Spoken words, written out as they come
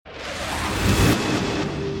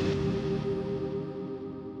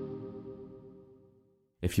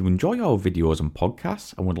If you enjoy our videos and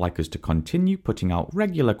podcasts and would like us to continue putting out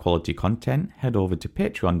regular quality content, head over to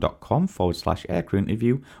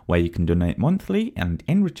patreon.com/aircrewinterview, where you can donate monthly, and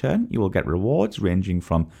in return you will get rewards ranging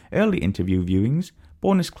from early interview viewings,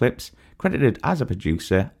 bonus clips, credited as a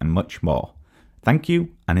producer, and much more. Thank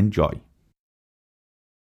you and enjoy.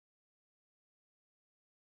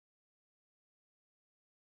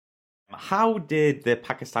 How did the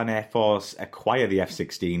Pakistan Air Force acquire the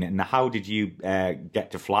F-16, and how did you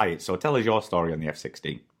get to fly it? So tell us your story on the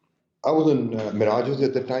F-16. I was in Mirages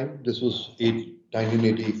at the time. This was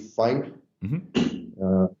 1985.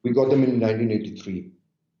 We got them in 1983,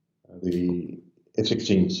 the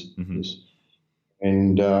F-16s.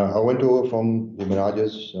 And I went over from the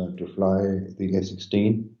Mirages to fly the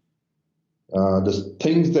F-16. The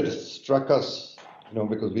things that struck us,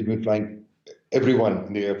 because we'd been flying, everyone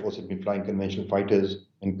in the Air Force had been flying conventional fighters,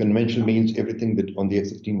 and conventional means everything that on the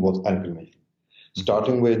F-16 was unconventional.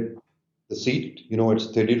 Starting with the seat,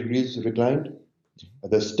 it's 30 degrees reclined.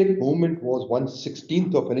 The stick movement was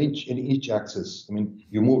 1/16th of an inch in each axis. I mean,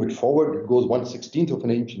 you move it forward, it goes 1/16th of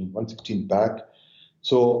an inch and 1/16th back.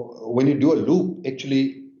 So when you do a loop,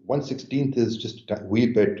 actually 1/16th is just a wee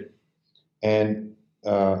bit. And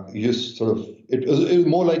you just it was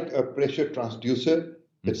more like a pressure transducer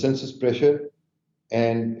that senses pressure,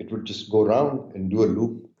 and it would just go around and do a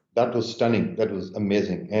loop. That was stunning. That was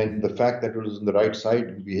amazing. And the fact that it was on the right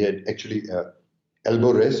side, we had actually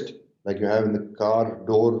elbow rest, like you have in the car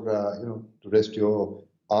door, to rest your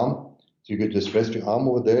arm. So you could just rest your arm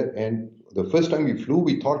over there. And the first time we flew,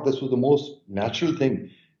 we thought this was the most natural thing.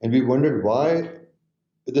 And we wondered why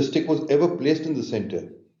the stick was ever placed in the center.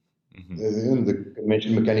 The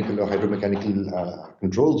conventional mechanical or hydromechanical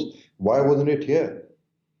controls, why wasn't it here?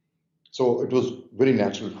 So it was very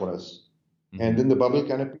natural for us. And then the bubble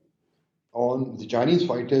canopy. On the Chinese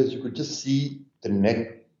fighters, you could just see the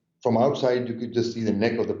neck. From outside, you could just see the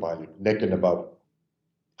neck of the pilot, neck and above.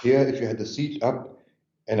 Here, if you had the seat up,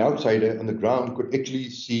 an outsider on the ground could actually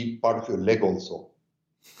see part of your leg also.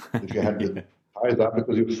 If you had the thighs up,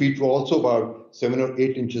 because your feet were also about 7 or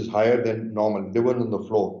 8 inches higher than normal. They weren't on the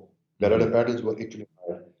floor. The rudder paddles were actually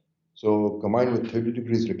higher. So combined with 30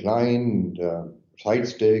 degrees recline, and side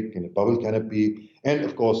stick and a bubble canopy, and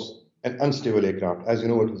of course, an unstable aircraft. As you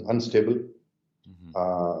know, it was unstable.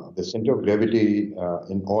 The center of gravity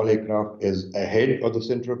in all aircraft is ahead of the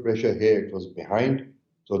center of pressure. Here, it was behind.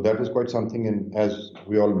 So that was quite something. And as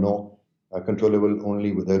we all know, controllable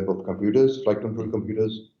only with the help of computers, flight control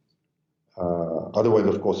computers. Otherwise,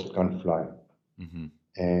 of course, it can't fly.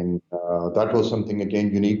 And that was something,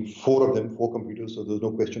 again, unique. 4 of them, 4 computers, so there was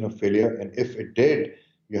no question of failure. And if it did,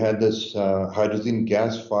 you had this hydrogen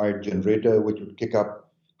gas-fired generator, which would kick up.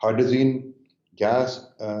 Hydrogen gas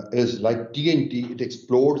is like TNT. It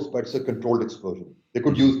explodes, but it's a controlled explosion. They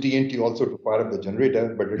could use TNT also to fire up the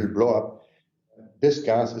generator, but it'll blow up. This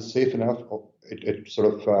gas is safe enough. It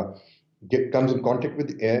comes in contact with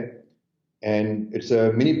the air, and it's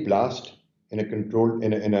a mini blast in a controlled,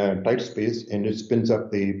 in a tight space, and it spins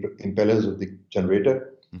up the impellers of the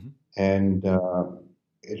generator. And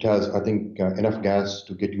it has, I think, enough gas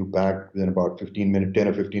to get you back within about 15 minutes, 10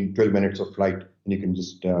 or 15, 12 minutes of flight, and you can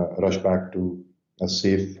just rush back to a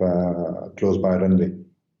safe, close-by runway.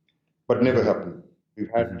 But never happened.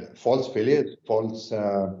 We've had false failures, false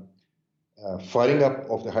firing up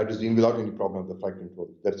of the hydrazine without any problem with the flight control.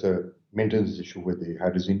 That's a maintenance issue with the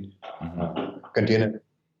hydrazine container.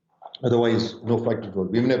 Otherwise, no flight control.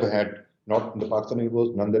 We've never had, not in the Pakistan Air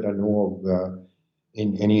Force, none that I know of,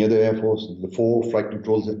 in any other Air Force, the 4 flight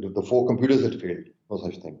controls, the 4 computers that failed, no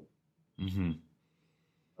such thing.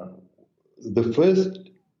 The first,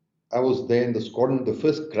 I was there in the squadron, the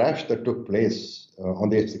first crash that took place on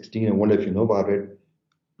the F-16, I wonder if you know about it.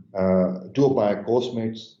 2 of my course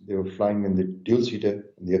mates, they were flying in the dual-seater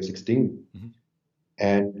in the F-16,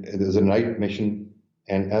 and there was a night mission,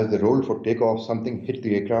 and as they rolled for takeoff, something hit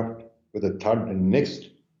the aircraft with a thud, and next,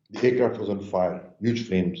 the aircraft was on fire, huge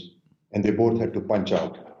flames. And they both had to punch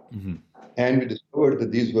out. And we discovered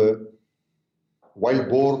that these were wild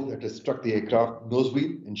boar that had struck the aircraft nose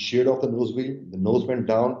wheel and sheared off the nose wheel. The nose went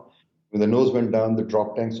down. When the nose went down, the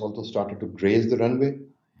drop tanks also started to graze the runway.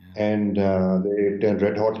 And they turned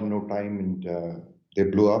red hot in no time, and they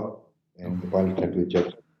blew up. And the pilot had to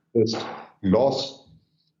eject. First loss.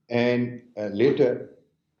 And later,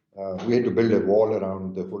 we had to build a wall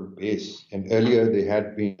around the whole base. And earlier, there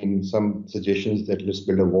had been some suggestions that let's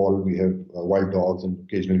build a wall. We have wild dogs and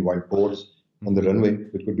occasionally wild boars on the runway,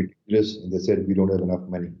 which could be dangerous. And they said, we don't have enough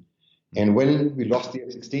money. And when we lost the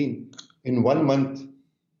F-16, in 1 month,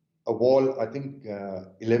 a wall, I think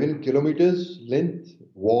 11 kilometers length,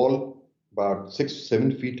 wall about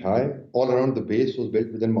 6-7 feet high, all around the base was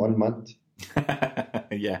built within 1 month.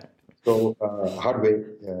 Yeah. So hard way,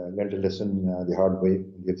 learned a lesson the hard way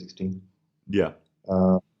in the F-16. Yeah.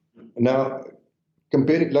 Now,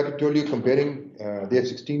 comparing, like I told you, comparing the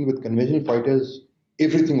F-16 with conventional fighters,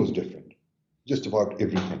 everything was different, just about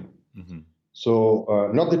everything. Mm-hmm. So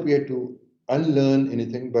not that we had to unlearn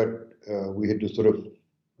anything, but we had to sort of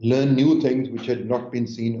learn new things which had not been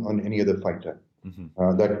seen on any other fighter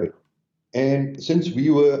that way. And since we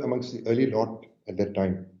were amongst the early lot at that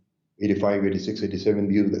time, 85, 86, 87,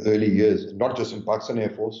 these were the early years, not just in Pakistan Air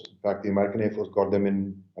Force. In fact, the American Air Force got them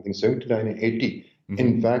in, I think, 79 and 80. Mm-hmm.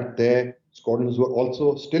 In fact, their squadrons were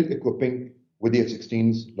also still equipping with the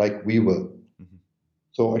F-16s like we were. Mm-hmm.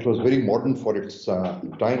 So it was very modern for its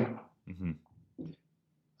time. Mm-hmm.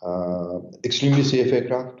 Extremely safe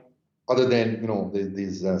aircraft, other than,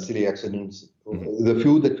 these silly accidents. Mm-hmm. The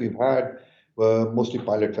few that we've had were mostly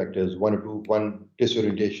pilot factors, one or two, one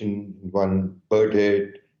disorientation, one bird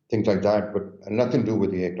hit, things like that, but nothing to do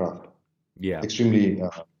with the aircraft. Yeah. Extremely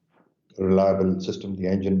reliable system, the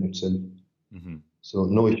engine itself. Mm-hmm. So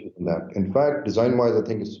no issues in that. In fact, design-wise, I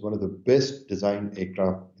think it's one of the best designed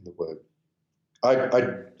aircraft in the world.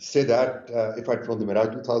 I'd say that if I'd flown the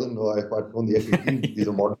Mirage 2000 or if I'd flown the F-18, these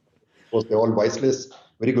are modern. Of course, they're all viceless,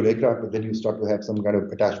 very good aircraft, but then you start to have some kind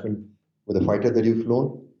of attachment with a fighter that you've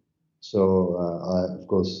flown. So I, of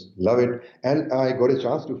course, love it. And I got a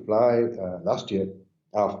chance to fly last year.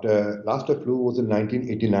 Last I flew was in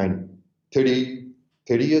 1989, 30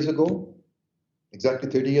 years ago, exactly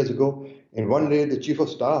 30 years ago. And one day, the chief of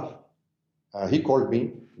staff, he called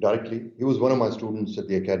me directly. He was one of my students at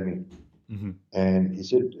the academy. Mm-hmm. And he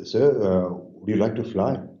said, "Sir, would you like to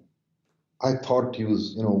fly?" I thought he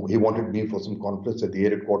was, he wanted me for some conference at the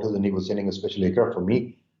air headquarters and he was sending a special aircraft for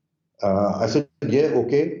me. I said, "Yeah,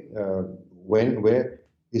 okay. When, where?"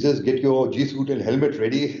 He says, "Get your G suit and helmet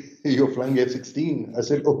ready. You're flying F-16. I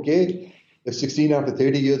said, "Okay." F-16 after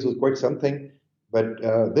 30 years was quite something. But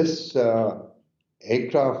this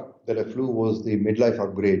aircraft that I flew was the midlife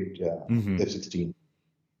upgrade F-16.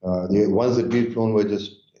 The ones that we've flown were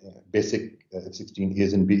just basic F-16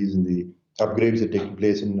 A's and B's, and the upgrades had taken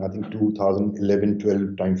place in, I think,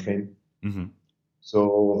 2011-12 timeframe. Mm-hmm.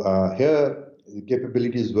 So here, the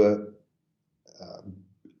capabilities were,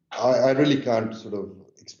 I really can't sort of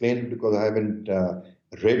explain it because I haven't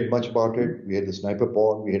read much about it. We had the sniper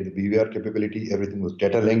pod, we had the BVR capability, everything was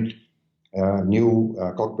data linked, new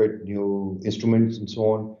cockpit, new instruments, and so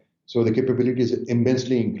on. So the capabilities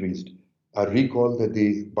immensely increased. I recall that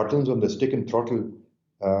the buttons on the stick and throttle,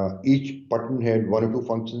 each button had 1 or 2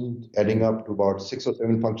 functions, adding up to about 6 or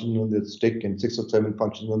 7 functions on the stick and 6 or 7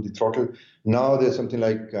 functions on the throttle. Now there's something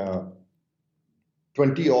like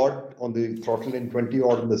 20 odd on the throttle and 20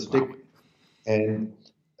 odd on the stick. And,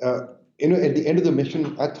 at the end of the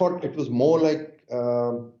mission, I thought it was more like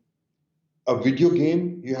a video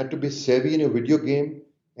game. You had to be savvy in a video game,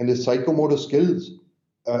 and the psychomotor skills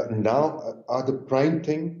now are the prime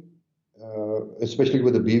thing, especially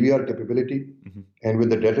with the BVR capability and with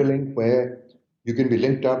the data link where you can be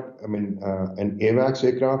linked up. I mean, an AWACS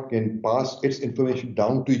aircraft can pass its information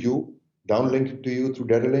down to you, downlink it to you through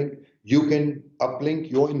data link. You can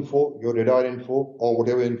uplink your info, your radar info, or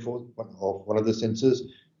whatever info of one of the sensors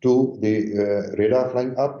to the radar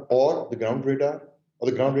flying up, or the ground radar,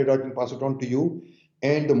 can pass it on to you.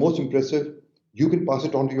 And the most impressive, you can pass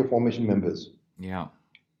it on to your formation members. Yeah.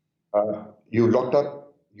 You locked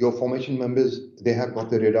up your formation members, they have got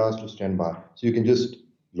the radars to stand by. So you can just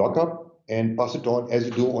lock up and pass it on as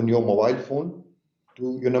you do on your mobile phone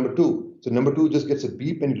to your number 2. So number 2 just gets a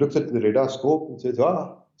beep and looks at the radar scope and says,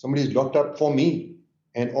 somebody's locked up for me.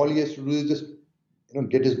 And all he has to do is just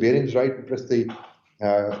get his bearings right and press the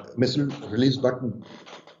missile release button.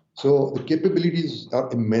 So the capabilities are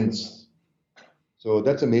immense. So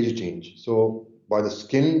that's a major change. So by the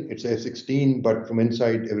skin, it's F-16, but from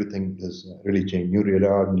inside, everything is really changed. New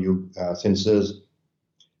radar, new sensors,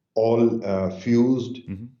 all fused,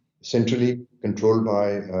 centrally controlled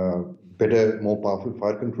by better, more powerful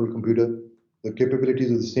fire control computer. The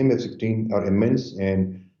capabilities of the same F-16 are immense,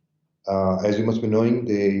 and as you must be knowing,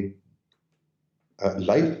 the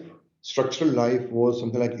structural life was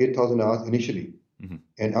something like 8,000 hours initially.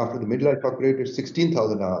 And after the midlife upgrade, it's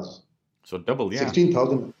 16,000 hours. So double, yeah.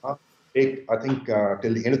 16,000 hours take, I think,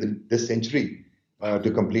 till the end of this century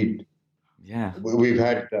to complete. Yeah. We've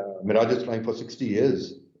had Mirages flying for 60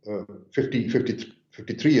 years,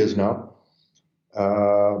 53 years now,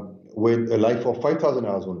 with a life of 5,000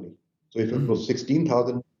 hours only. So if it was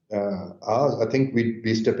 16,000 hours, I think we'd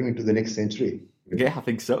be stepping into the next century. Yeah, I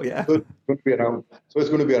think so. Yeah. So it's going to be around. So it's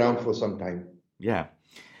going to be around for some time. Yeah.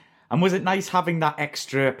 And was it nice having that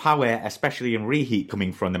extra power, especially in reheat,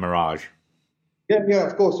 coming from the Mirage? Yeah,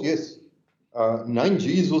 of course, yes.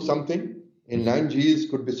 9Gs was something. In 9Gs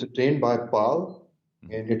could be sustained by PAL,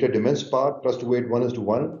 and it had immense power, thrust to weight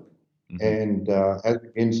 1:1. And as we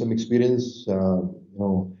gained some experience, the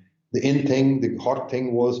hot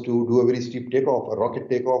thing was to do a very steep takeoff, a rocket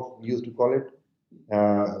takeoff, we used to call it,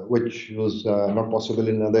 which was not possible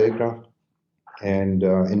in other aircraft. And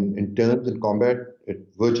in turns in combat, at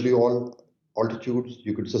virtually all altitudes,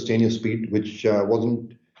 you could sustain your speed, which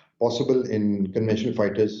wasn't possible in conventional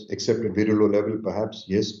fighters, except at very low level, perhaps,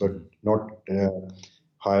 yes, but not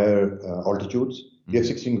higher altitudes. The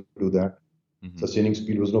F-16 could do that. Sustaining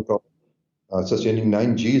speed was no problem. Sustaining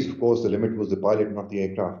 9Gs, of course, the limit was the pilot, not the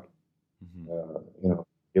aircraft.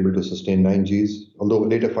 Able to sustain 9Gs. Although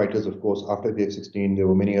later fighters, of course, after the F-16, there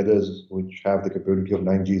were many others which have the capability of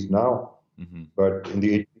 9Gs now. But in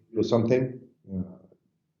the 80s or something,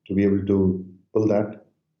 to be able to pull that.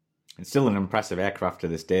 It's still an impressive aircraft to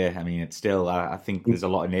this day. I mean, it's still, I think there's a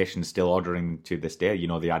lot of nations still ordering to this day,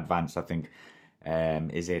 the advanced, I think.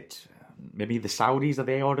 Is it maybe the Saudis, are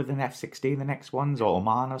they ordering an F-16, the next ones, or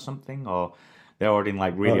Oman or something? Or they're ordering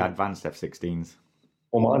like really advanced F-16s?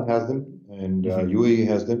 Oman has them, and UAE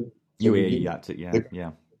has them. UAE, that's it,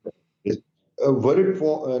 yeah. Were it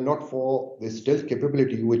for not for the stealth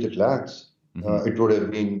capability, which it lacks, it would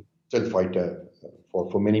have been stealth fighter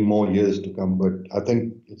for many more years to come. But I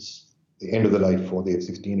think it's the end of the life for the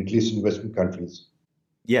F-16, at least in Western countries.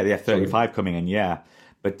 Yeah, the F-35 coming in, yeah.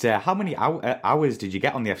 But how many hours did you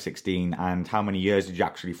get on the F-16, and how many years did you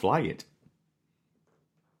actually fly it?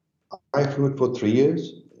 I flew it for 3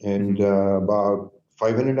 years, and about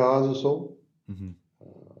 500 hours or so.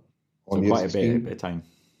 So quite a bit of time.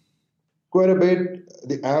 Quite a bit.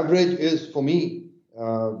 The average is, for me,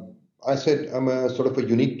 I said I'm a sort of a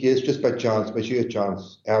unique case just by chance, by sheer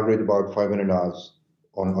chance, average about 500 hours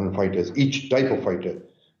on fighters, each type of fighter.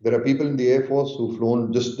 There are people in the Air Force who've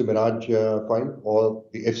flown just the Mirage 5 or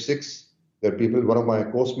the F-6. There are people, one of my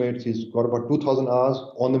course mates, he's got about 2,000 hours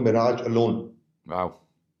on the Mirage alone. Wow.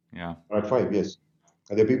 Yeah. Mirage 5, yes.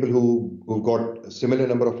 And there are people who've got a similar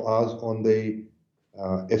number of hours on the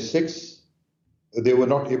F-6. They were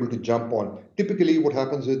not able to jump on. Typically, what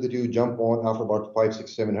happens is that you jump on after about 500, 600,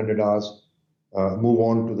 700 hours, move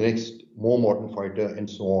on to the next more modern fighter, and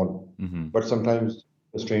so on. But sometimes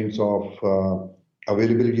constraints of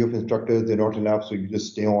availability of instructors, they're not enough, so you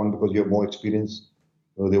just stay on because you have more experience.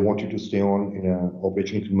 So they want you to stay on in an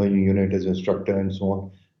operational command unit as an instructor and so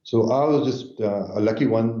on. So I was just a lucky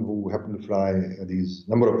one who happened to fly these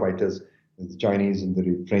number of fighters, the Chinese and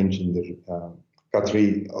the French and the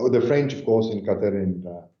Qatari, the French, of course, in Qatar, and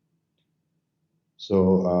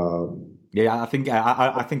yeah, I think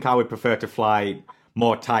I would prefer to fly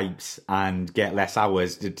more types and get less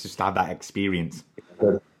hours to just have that experience.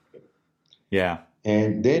 Yeah,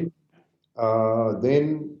 and then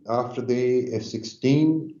after the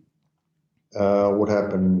F-16, what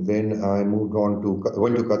happened? Then I went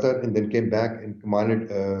to Qatar, and then came back and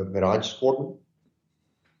commanded Mirage Squadron.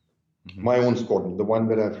 My own squadron, the one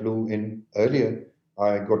that I flew in earlier,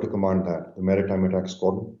 I got to command that, the Maritime Attack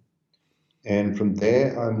Squadron. And from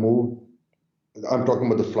there, I moved, I'm talking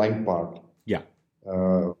about the flying part. Yeah.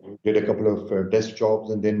 Did a couple of test jobs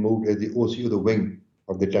and then moved as the OCU, the wing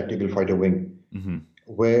of the Tactical Fighter Wing,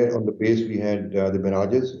 where on the base we had the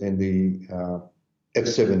Mirages and the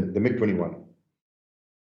F-7, the MiG-21.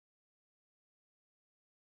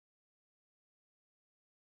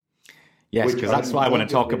 Yes, because that's what I want to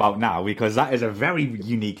talk about now, because that is a very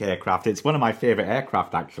unique aircraft. It's one of my favourite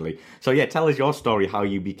aircraft, actually. So, yeah, tell us your story, how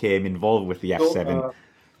you became involved with the F-7.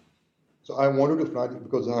 So I wanted to fly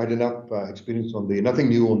because I had enough experience on nothing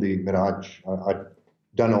new on the Mirage. I'd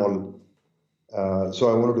done all. So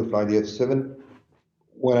I wanted to fly the F-7.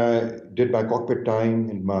 When I did my cockpit time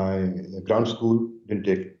in my ground school, didn't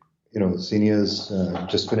take, seniors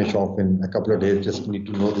just finish off in a couple of days, just need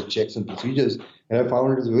to know the checks and procedures. And I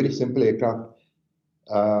found it is a very simple aircraft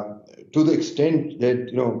to the extent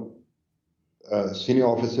that, senior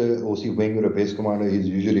officer, OC wing or a base commander, he's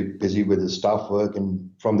usually busy with his staff work, and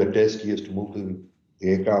from the desk he has to move to the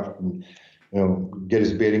aircraft and, get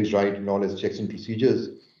his bearings right and all his checks and procedures.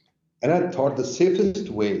 And I thought the safest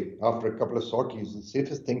way, after a couple of sorties, the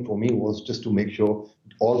safest thing for me was just to make sure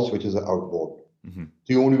all switches are outboard. So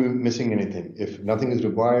you won't be missing anything. If nothing is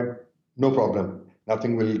required, no problem.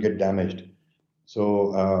 Nothing will get damaged.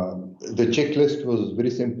 So the checklist was very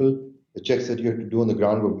simple. The checks that you had to do on the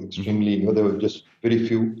ground were extremely, there were just very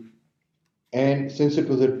few. And since it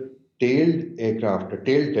was a tailed aircraft, a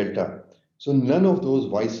tailed delta, So none of those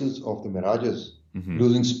vices of the Mirages,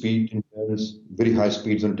 losing speed in turns, very high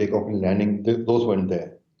speeds on takeoff and landing, those weren't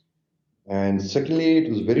there. And secondly, it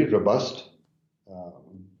was very robust.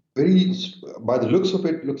 Very, by the looks of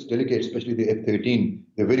it, looks delicate, especially the F-13,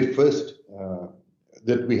 the very first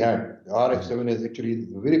that we had. The RF-7 is actually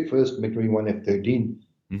the very first MiG-21 F-13,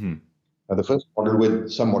 the first model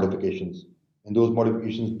with some modifications. And those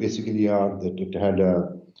modifications basically are that it had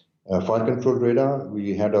a fire control radar.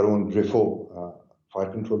 We had our own Grifo fire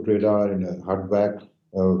control radar and a hardback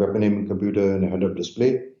weapon aiming computer and a head-up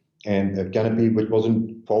display, and a canopy which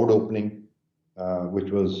wasn't forward opening,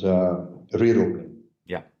 which was rear opening.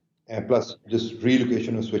 Yeah. And plus just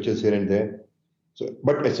relocation of switches here and there. So,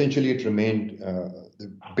 but essentially it remained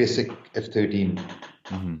the basic F-13,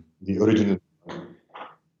 the original.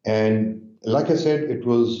 And like I said, it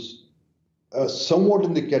was somewhat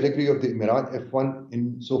in the category of the Mirage F1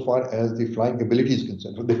 insofar as the flying ability is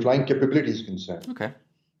concerned, or the flying capability is concerned. Okay.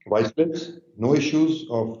 Wide splits, no issues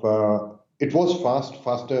of, it was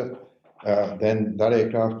faster than that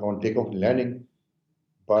aircraft on takeoff and landing,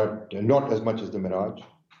 but not as much as the Mirage,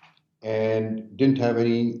 and didn't have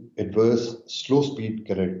any adverse slow speed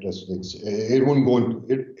characteristics. It won't go into,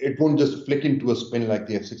 it won't just flick into a spin like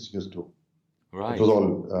the F6 used to. Right. It was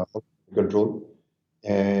all control.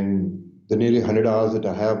 And the nearly 100 hours that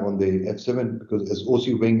I have on the F7, because as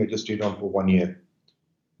OC wing, I just stayed on for 1 year.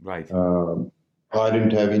 Right. I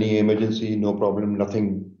didn't have any emergency, no problem,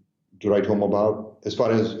 nothing to write home about. As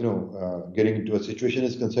far as, getting into a situation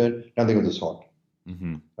is concerned, nothing of the sort.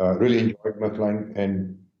 Really enjoyed my flying,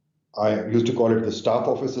 and I used to call it the staff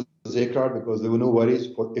officer's aircraft because there were no worries.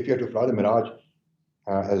 If you had to fly the Mirage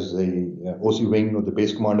as the OC wing or the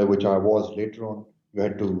base commander, which I was later on, you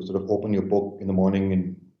had to sort of open your book in the morning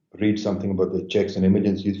and read something about the checks and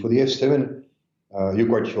emergencies. For the F7, you're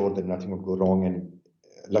quite sure that nothing would go wrong, and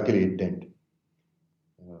luckily it didn't.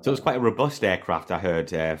 So it was quite a robust aircraft, I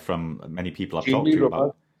heard from many people I've talked to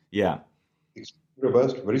about. Yeah. Extremely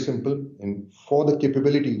robust, very simple, and for the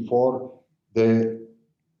capability, for the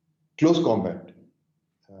close combat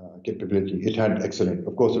capability, it had excellent.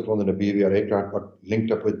 Of course, it wasn't a BAVR aircraft, but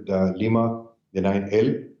linked up with Lima, the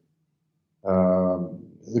 9L,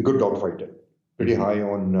 a good dogfighter. Pretty high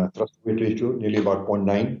on thrust weight ratio, nearly about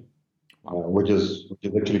 0.9, which is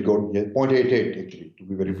actually good. Yeah, 0.88 actually, to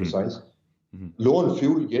be very precise. Low on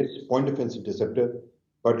fuel, yes, point defense interceptor,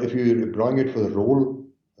 but if you're deploying it for the role,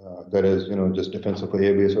 that is, just defense of an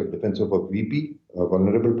airbase or defense of a VP, a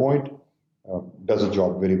vulnerable point, does a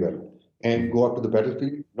job very well. And go up to the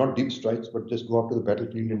battlefield, not deep strikes, but just go up to the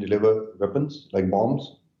battlefield and deliver weapons like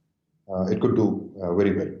bombs. It could do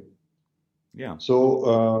very well. Yeah.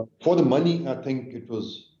 So for the money, I think it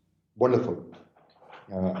was wonderful.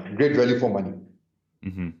 Great value for money.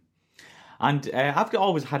 And I've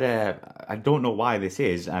always had I don't know why this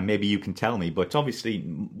is, and maybe you can tell me, but obviously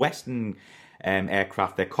Western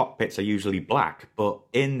aircraft, their cockpits are usually black, but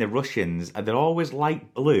in the Russians, they're always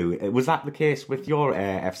light blue. Was that the case with your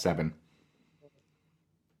F7?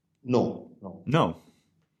 No.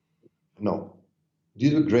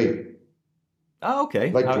 These were grey. Oh,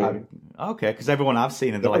 okay. Okay, because everyone I've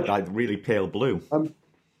seen, they're like really pale blue.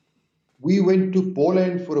 We went to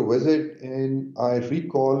Poland for a visit, and I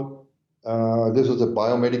recall this was a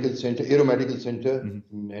biomedical center, aeromedical center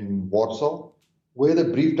in Warsaw, where they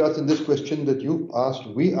briefed us in this question that you asked.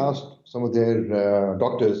 We asked some of their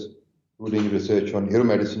doctors who were doing research on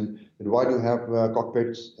aeromedicine, that why do you have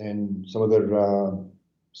cockpits and some other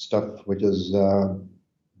stuff which is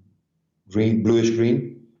bluish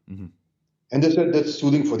green? And they said that's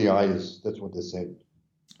soothing for the eyes. That's what they said.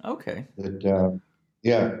 Okay. That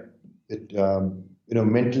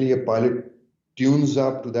mentally a pilot tunes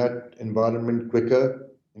up to that environment quicker,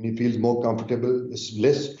 and he feels more comfortable. It's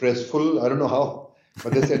less stressful. I don't know how,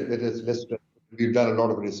 but they said that it's less stressful. We've done a lot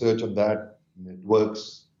of research on that, and it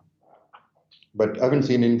works. But I haven't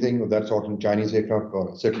seen anything of that sort in Chinese aircraft,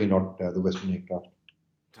 or certainly not the Western aircraft.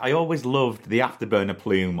 I always loved the afterburner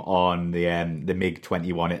plume on the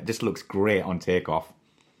MiG-21. It just looks great on takeoff.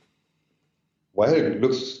 Well, it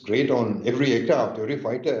looks great on every aircraft, every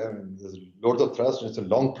fighter. I mean, there's loads of thrust, and it's a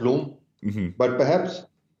long plume. But perhaps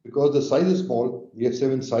because the size is small, the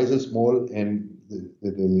F7 size is small, and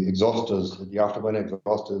the exhausters, the afterburner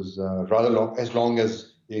exhausters, rather long, as long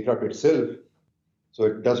as the aircraft itself. So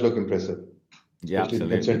it does look impressive. Yeah, especially absolutely.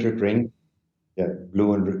 the concentric ring. Yeah,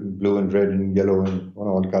 blue and red and yellow and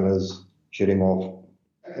all colors shading off.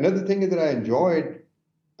 Another thing that I enjoyed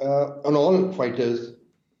on all fighters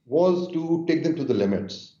was to take them to the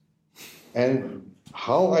limits. And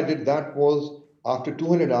how I did that was after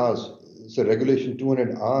 200 hours, it's a regulation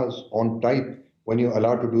 200 hours on type, when you're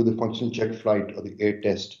allowed to do the functional check flight or the air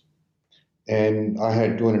test. And I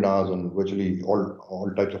had 200 hours on virtually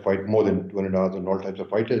all types of fight, more than 200 hours on all types of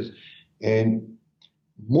fighters. And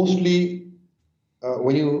mostly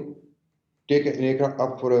when you take an aircraft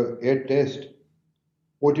up for an air test,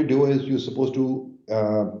 what you do is you're supposed to,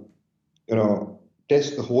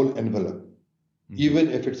 test the whole envelope. Even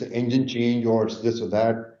if it's an engine change or it's this or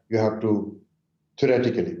that, you have to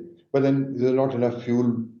theoretically. But then there's not enough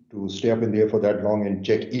fuel to stay up in the air for that long and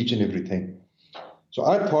check each and everything. So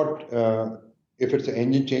I thought if it's an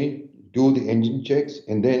engine change, do the engine checks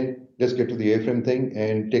and then let's get to the airframe thing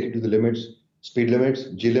and take it to the limits, speed limits,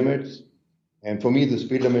 G limits. And for me, the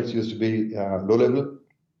speed limits used to be low level.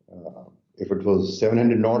 If it was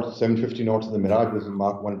 700 knots, 750 knots, the Mirage was in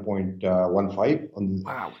Mach 1.15.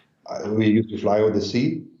 Wow. We used to fly over the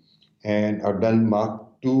sea. And I've done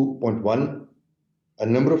Mach 2.1 a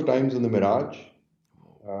number of times in the Mirage.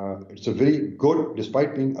 It's a very good,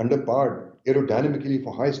 despite being underpowered, aerodynamically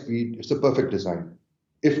for high speed, it's a perfect design.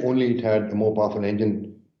 If only it had a more powerful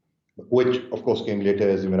engine, which of course came later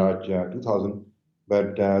as the Mirage 2000.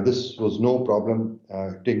 But this was no problem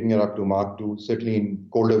taking it up to Mach 2, certainly in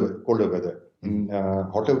colder weather. In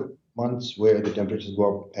hotter months where the temperatures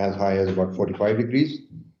go up as high as about 45 degrees,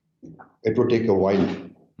 it would take a while.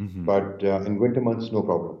 But in winter months, no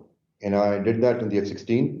problem. And I did that in the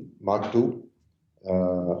F-16, Mach 2,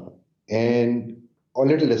 and a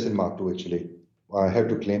little less than Mach 2 actually. I have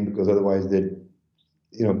to claim because otherwise they'd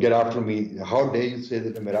get after me. How dare you say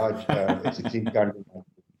that the Mirage F-16 can't do Mach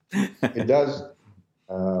 2? It does.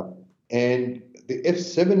 And the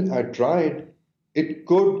F-7 I tried, it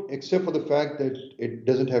could, except for the fact that it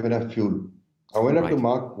doesn't have enough fuel. I went up to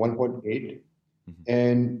Mach 1.8,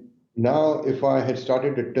 and now if I had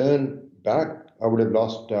started to turn back, I would have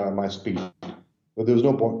lost my speed. So there was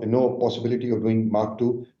no possibility of doing Mach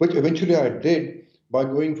 2, which eventually I did by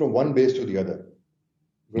going from one base to the other.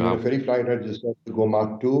 When a ferry flight, I just had to go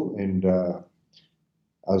Mach 2, and I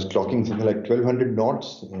was clocking something like 1,200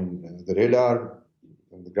 knots, and the radar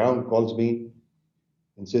on the ground calls me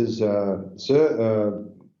and says, sir,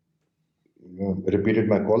 repeated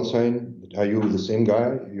my call sign. Are you the same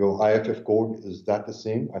guy? Your IFF code, is that the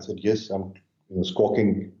same? I said, yes, I'm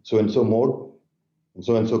squawking so-and-so mode and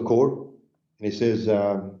so-and-so code. And he says,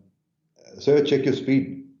 sir, check your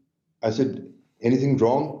speed. I said, anything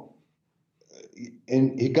wrong?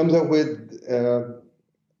 And he comes up with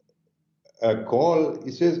a call.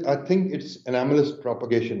 He says, I think it's anomalous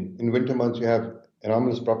propagation. In winter months, you have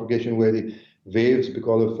anomalous propagation where the waves,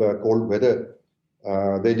 because of cold weather,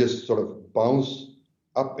 they just sort of bounce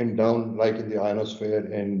up and down like in the ionosphere,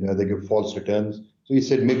 and they give false returns. So he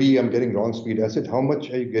said, maybe I'm getting wrong speed. I said, how much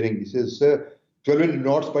are you getting? He says, sir, 1,200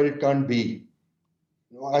 knots, but it can't be.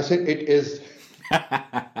 No, I said, it is.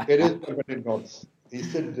 It is 1,200 knots. He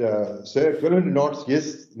said, sir, 1,200 knots,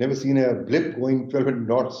 yes, never seen a blip going 1,200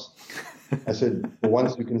 knots. I said, for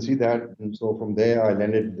once you can see that. And so from there, I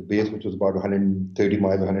landed at the base, which was about 130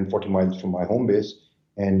 miles, 140 miles from my home base,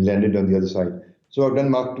 and landed on the other side. So I've done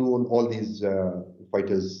Mach 2 on all these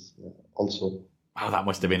fighters also. Wow, that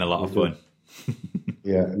must have been a lot of fun.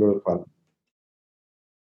 Yeah, a lot of fun.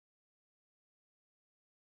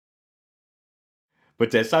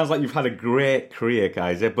 But it sounds like you've had a great career,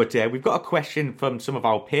 Kaiser. But we've got a question from some of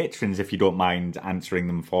our patrons, if you don't mind answering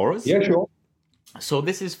them for us. Yeah, sure. So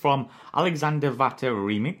this is from Alexander Vata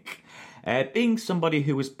Remik. Being somebody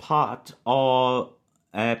who was part of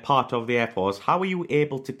the Air Force, how are you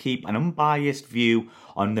able to keep an unbiased view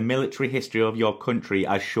on the military history of your country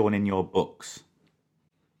as shown in your books?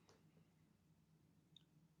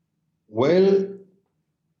 Well,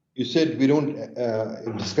 you said we don't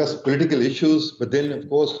discuss political issues, but then, of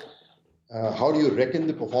course, how do you reckon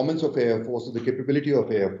the performance of Air Force or the capability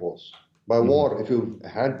of Air Force? By war, if you've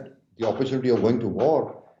had the opportunity of going to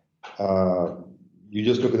war, you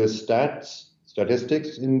just look at the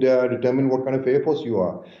statistics, and determine what kind of Air Force you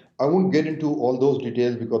are. I won't get into all those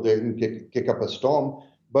details because they can kick up a storm.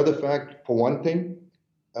 But the fact, for one thing,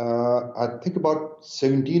 I think about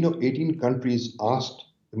 17 or 18 countries asked,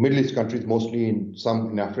 the Middle East countries, mostly some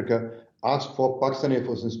in Africa, asked for Pakistan Air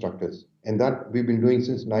Force instructors. And that we've been doing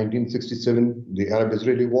since 1967, the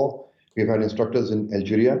Arab-Israeli war. We've had instructors in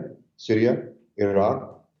Algeria, Syria,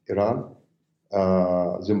 Iraq, Iran,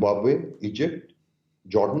 Zimbabwe, Egypt,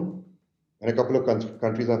 Jordan, and a couple of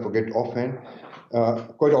countries I forget offhand.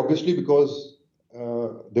 Quite obviously because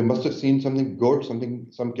they must have seen something good,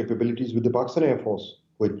 some capabilities with the Pakistan Air Force,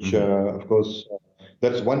 which, of course,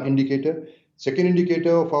 that's one indicator. Second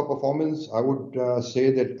indicator of our performance, I would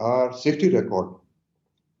say that our safety record,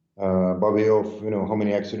 by way of how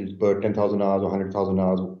many accidents per 10,000 hours or 100,000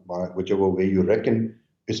 hours, whichever way you reckon,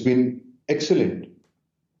 it's been excellent.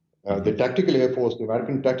 The Tactical Air Force, the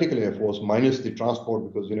American Tactical Air Force, minus the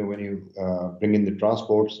transport, because when you bring in the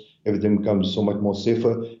transports, everything becomes so much more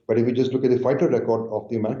safer. But if you just look at the fighter record of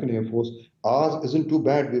the American Air Force, ours isn't too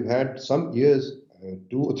bad. We've had some years,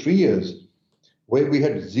 2 or 3 years, where we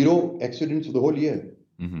had 0 accidents for the whole year.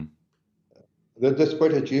 Mm-hmm. That's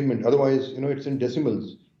quite an achievement. Otherwise, it's in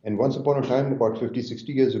decimals. And once upon a time, about 50,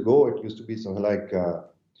 60 years ago, it used to be something like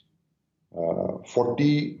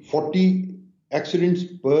 40 accidents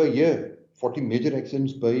per year, 40 major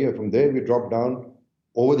accidents per year. From there, we dropped down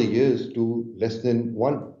over the years to less than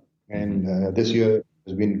 1. And this year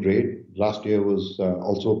has been great. Last year was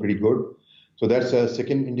also pretty good. So that's a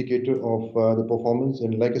second indicator of the performance.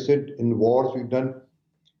 And like I said, in wars we've done,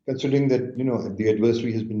 considering that the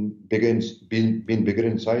adversary has been bigger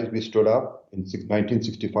in size, we stood up in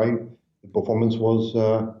 1965. The performance was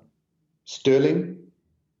sterling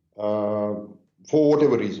for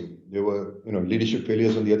whatever reason. There were leadership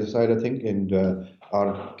failures on the other side, I think, and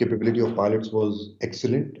our capability of pilots was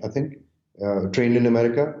excellent, I think, trained in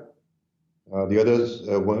America. The others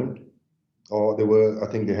weren't, or I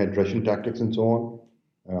think they had Russian tactics and so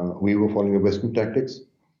on. We were following the Western tactics.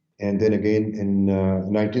 And then again, in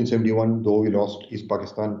 1971, though we lost East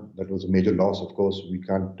Pakistan, that was a major loss, of course. We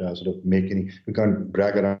can't we can't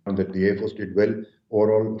brag around that the Air Force did well.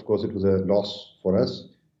 Overall, of course, it was a loss for us.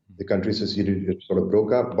 The country seceded, it sort of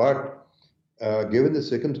broke up. But given the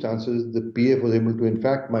circumstances, the PF was able to, in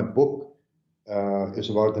fact, my book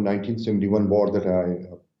is about the 1971 war that I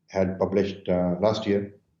had published last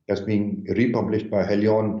year. That's being republished by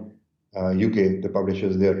Helion UK, the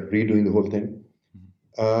publishers. They're redoing the whole thing.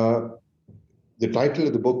 The title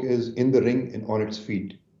of the book is In the Ring and On Its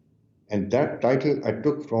Feet. And that title I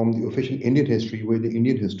took from the official Indian history, where the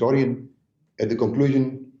Indian historian, at the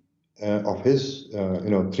conclusion of his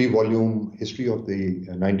 3-volume history of the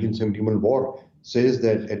 1971 war, says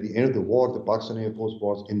that at the end of the war, the Pakistan Air Force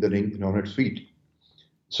was in the ring and on its feet.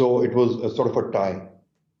 So it was a sort of a tie.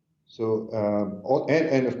 So,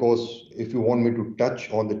 and of course, if you want me to touch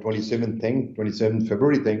on the 27th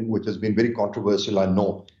February thing, which has been very controversial, I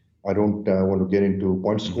know. I don't want to get into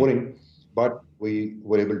point scoring, but we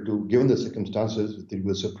were able to, given the circumstances, we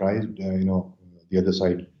were surprised, the other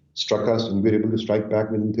side struck us, and we were able to strike back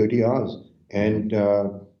within 30 hours. And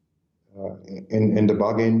in the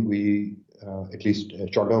bargain, we at least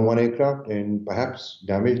shot down 1 aircraft and perhaps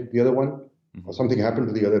damaged the other one, or something happened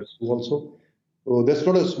to the other 2 also. So that's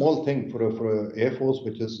not a small thing for an Air Force,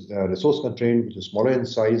 which is resource constrained, which is smaller in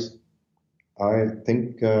size. I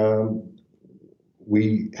think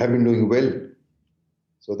we have been doing well.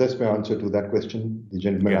 So that's my answer to that question the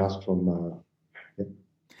gentleman asked from.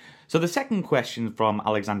 So the second question from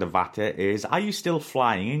Alexander Vatta is, are you still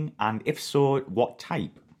flying? And if so, what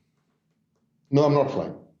type? No, I'm not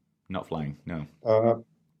flying. Not flying, no.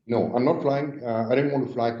 No, I'm not flying. I didn't want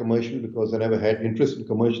to fly commercial because I never had interest in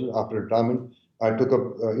commercial after retirement. I took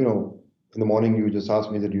up, in the morning you just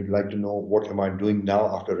asked me that you'd like to know what am I doing now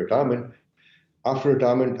after retirement. After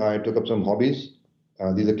retirement, I took up some hobbies.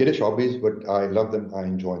 These are kiddish hobbies, but I love them. I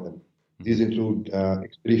enjoy them. These include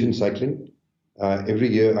expedition cycling. Every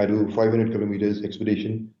year I do 500 kilometers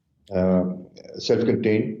expedition,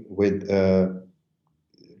 self-contained, with a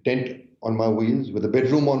tent on my wheels, with a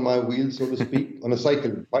bedroom on my wheels, so to speak, on a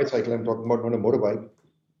bicycle I'm talking about, not a motorbike.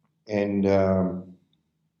 And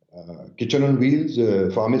kitchen on wheels,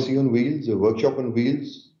 pharmacy on wheels, a workshop on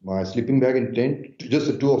wheels, my sleeping bag and tent, just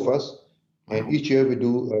the 2 of us. And each year we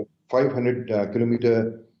do a 500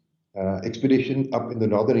 kilometer expedition up in the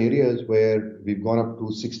northern areas, where we've gone up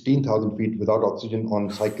to 16,000 feet without oxygen on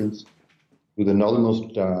cycles, to the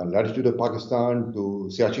northernmost latitude of Pakistan, to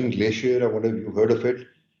Siachen Glacier, or whatever you've heard of it,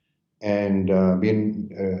 and been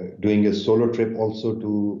doing a solo trip also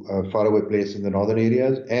to a faraway place in the northern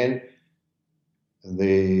areas. And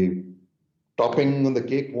the topping on the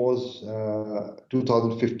cake was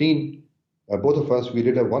 2015. Both of us, we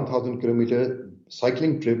did a 1,000 kilometer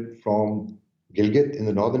cycling trip from Gilgit in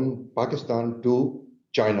the northern Pakistan to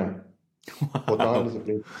China. Wow. Khotan is a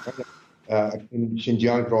place in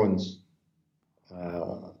Xinjiang province.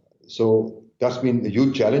 So that's been a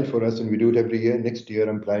huge challenge for us, and we do it every year. Next year,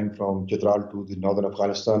 I'm flying from Chitral to the northern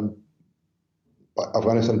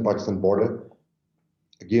Afghanistan-Pakistan border,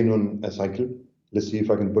 again on a cycle. Let's see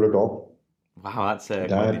if I can pull it off. Wow, that's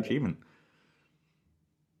quite an achievement.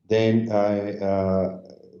 Then I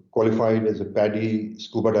qualified as a PADI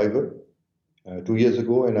scuba diver 2 years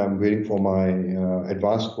ago, and I'm waiting for my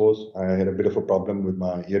advanced course. I had a bit of a problem with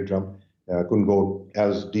my eardrum. I couldn't go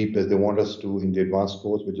as deep as they want us to in the advanced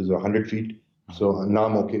course, which is 100 feet. So now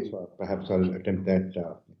I'm okay. So perhaps I'll attempt that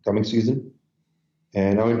coming season.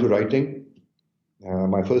 And now into writing.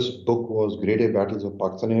 My first book was Great Air Battles of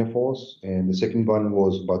Pakistan Air Force, and the second one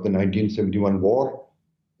was about the 1971 war.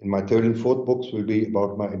 And my third and fourth books will be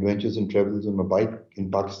about my adventures and travels on my bike in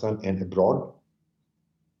Pakistan and abroad.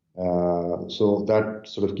 So that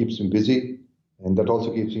sort of keeps me busy, and that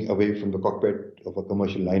also keeps me away from the cockpit of a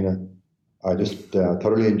commercial liner. I just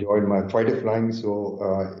thoroughly enjoyed my fighter flying,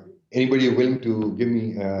 so anybody willing to give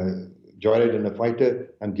me joyride in a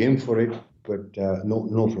fighter, I'm game for it, but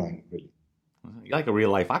no flying, really. You're like a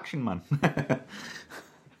real-life action man.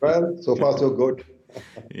 Well, so far so good.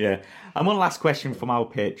 Yeah. And one last question from our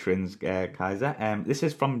patrons, Kaiser. This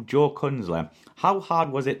is from Joe Kunzler. How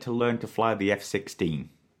hard was it to learn to fly the F-16?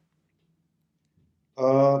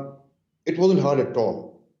 It wasn't hard at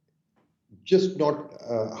all. Just not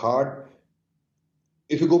hard.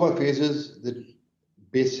 If you go by phases, the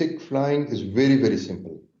basic flying is very, very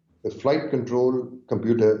simple. The flight control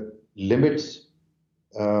computer limits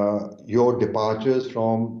your departures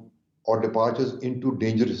from or departures into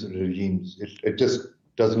dangerous regimes. It just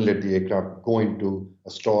doesn't let the aircraft go into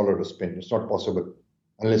a stall or a spin. It's not possible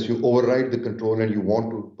unless you override the control and you want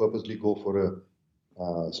to purposely go for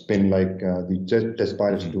a spin like the test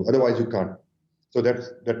pilots do. Otherwise, you can't. So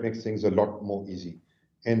that makes things a lot more easy.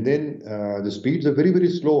 And then the speeds are very, very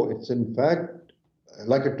slow. It's in fact,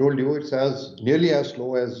 like I told you, it's nearly as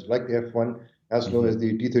slow as like the F1, as slow as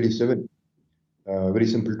the T-37. Very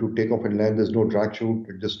simple to take off and land. There's no drag chute.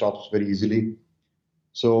 It just stops very easily.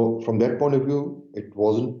 So from that point of view, it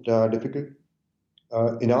wasn't difficult.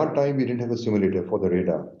 In our time, we didn't have a simulator for the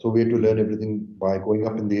radar. So we had to learn everything by going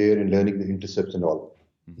up in the air and learning the intercepts and all.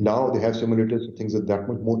 Now they have simulators, so things are that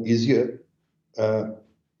much more easier.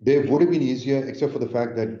 They would have been easier, except for the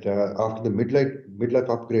fact that after the midlife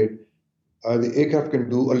upgrade, the aircraft can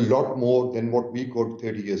do a lot more than what we could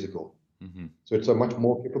 30 years ago. So it's a much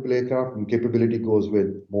more capable aircraft, and capability goes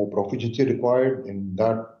with more proficiency required, and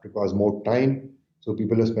that requires more time. So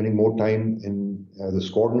people are spending more time in the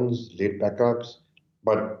squadrons, late backups,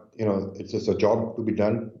 but it's just a job to be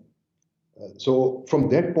done. So from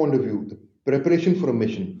that point of view, the preparation for a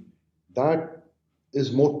mission, that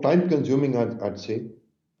is more time consuming, I'd say.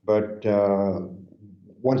 But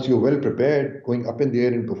once you're well prepared, going up in the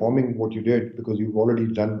air and performing what you did, because you've already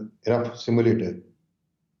done enough simulator.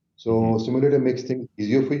 So simulator makes things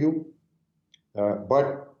easier for you,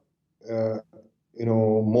 but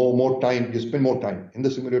more time. You spend more time in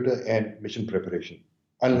the simulator and mission preparation.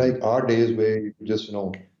 Unlike our days where you just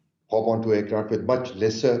hop onto aircraft with much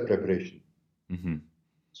lesser preparation.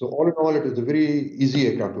 So all in all, it is a very easy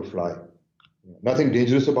aircraft to fly. Nothing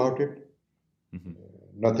dangerous about it.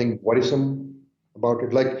 Nothing worrisome about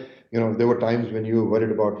it. Like there were times when you were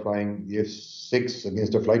worried about flying the F-6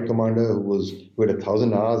 against a flight commander who had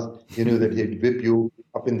 1,000 hours. You knew that he'd whip you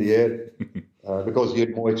up in the air because he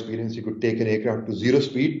had more experience. He could take an aircraft to 0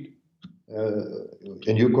 speed,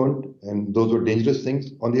 and you couldn't. And those were dangerous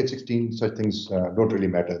things. On the F-16, such things don't really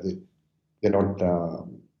matter. They're not.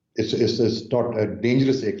 It's not a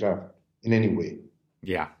dangerous aircraft in any way.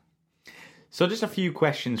 Yeah. So just a few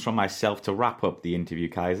questions from myself to wrap up the interview,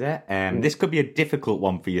 Kaiser. This could be a difficult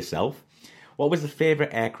one for yourself. What was the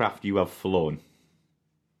favourite aircraft you have flown?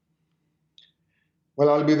 Well,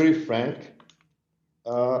 I'll be very frank.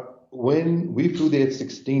 When we flew the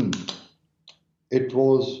F-16, it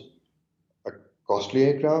was a costly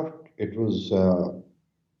aircraft. It was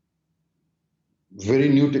very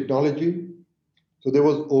new technology. So there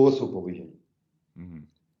was over-supervision,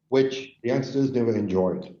 which the youngsters never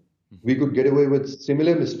enjoyed. We could get away with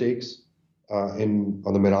similar mistakes on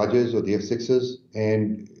the Mirages or the F-6s,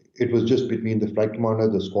 and it was just between the flight commander,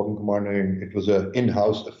 the squadron commander, and it was an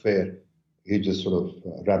in-house affair. He just sort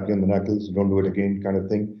of wrap you on the knuckles, don't do it again kind of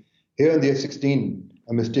thing. Here on the F-16,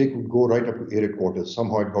 a mistake would go right up to air headquarters.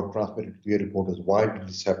 Somehow it got transmitted to air headquarters. Why did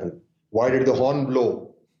this happen? Why did the horn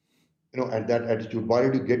blow? At that altitude. Why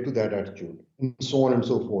did you get to that altitude? And so on and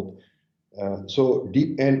so forth. So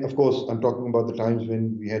deep, and of course, I'm talking about the times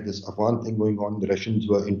when we had this Afghan thing going on. The Russians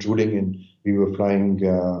were intruding, and we were flying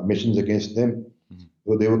missions against them.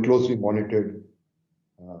 So they were closely monitored.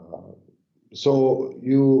 So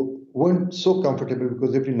you weren't so comfortable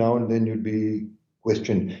because every now and then you'd be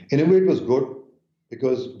questioned. In a way, it was good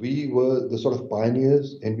because we were the sort of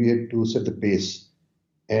pioneers, and we had to set the pace.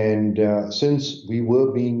 And since we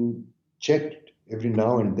were being checked every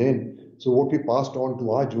now and then, so what we passed on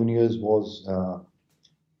to our juniors was,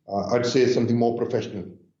 I'd say, something more professional,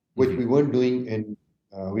 which we weren't doing in,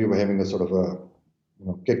 we were having a sort of a,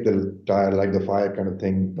 kick the tire, like the fire kind of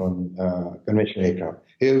thing on conventional aircraft.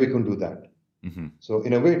 Here we couldn't do that. So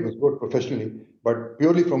in a way, it was good professionally, but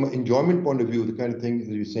purely from an enjoyment point of view, the kind of thing that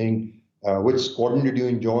you're saying, which squadron did you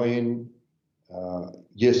enjoy in?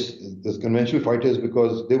 Yes, the conventional fighters,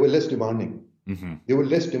 because they were less demanding. They were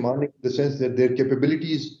less demanding in the sense that their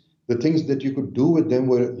capabilities, the things that you could do with them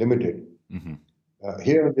were limited.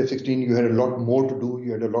 Here in the F-16, you had a lot more to do.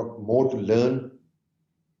 You had a lot more to learn.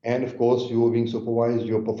 And of course, you were being supervised.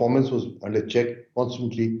 Your performance was under check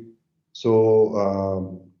constantly.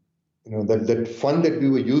 So, that fun that we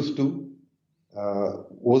were used to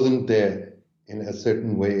wasn't there in a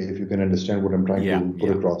certain way, if you can understand what I'm trying to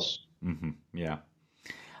put across. Yeah.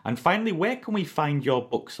 And finally, where can we find your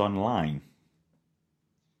books online?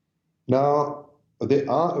 Now, they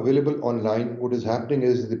are available online. What is happening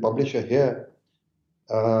is the publisher here,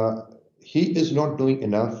 he is not doing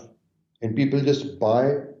enough, and people just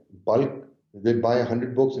buy bulk. They buy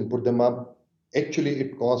 100 books and put them up. Actually,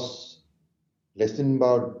 it costs less than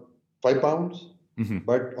about £5,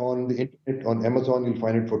 but on the internet, on Amazon, you'll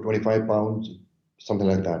find it for £25, something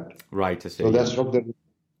like that. Right, to see. So that's not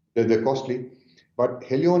they're costly. But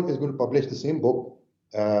Helion is going to publish the same book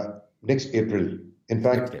next April. In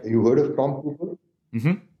fact, you heard of Tom Cooper?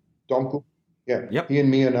 Tom Cooper? Yeah. Yep. He and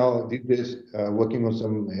me are now these days working on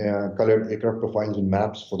some colored aircraft profiles and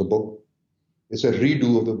maps for the book. It's a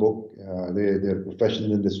redo of the book. They're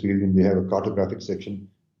professionals in this field, and they have a cartographic section.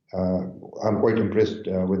 I'm quite impressed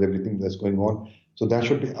with everything that's going on. So that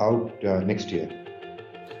should be out next year.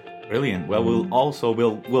 Brilliant. Well,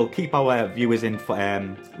 we'll keep our viewers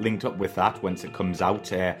linked up with that once it comes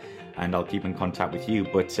out, and I'll keep in contact with you.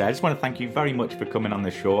 But I just want to thank you very much for coming on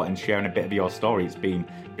the show and sharing a bit of your story. It's been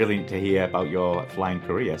brilliant to hear about your flying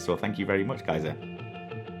career. So thank you very much, Kaiser.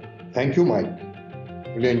 Thank you, Mike.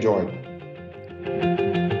 Really enjoyed.